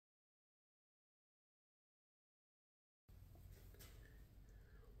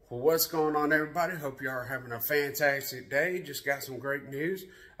Well, what's going on, everybody? Hope you are having a fantastic day. Just got some great news.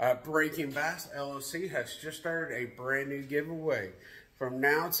 Breaking Bass LLC has just started a brand new giveaway. From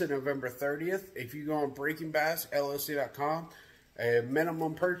now to November 30th, if you go on BreakingBassLLC.com, a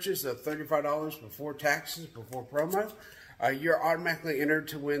minimum purchase of $35 before taxes, before promo, you're automatically entered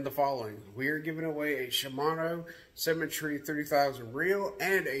to win the following. We are giving away a Shimano Symmetry 3000 reel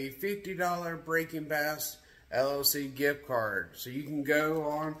and a $50 Breaking Bass LLC gift card. So you can go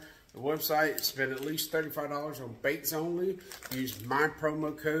on the website, spend at least $35 on baits only, use my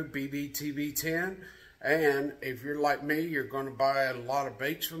promo code BBTV10, and if you're like me, you're going to buy a lot of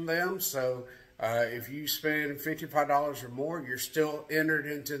baits from them. So if you spend $55 or more, you're still entered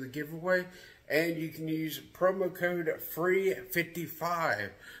into the giveaway, and you can use promo code FREE55.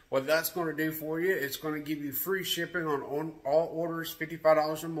 What that's going to do for you, it's going to give you free shipping on all orders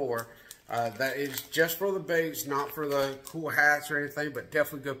 $55 or more. That is just for the baits, not for the cool hats or anything, but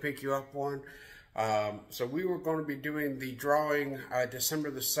definitely go pick you up one. So we were going to be doing the drawing December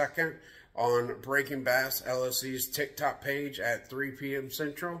the 2nd on Breaking Bass LLC's TikTok page at 3 p.m.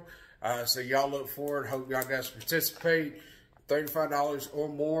 Central. So y'all look forward. Hope y'all guys participate. $35 or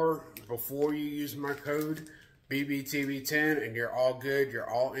more before you use my code BBTV10, and you're all good. You're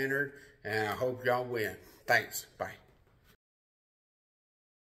all entered, and I hope y'all win. Thanks. Bye.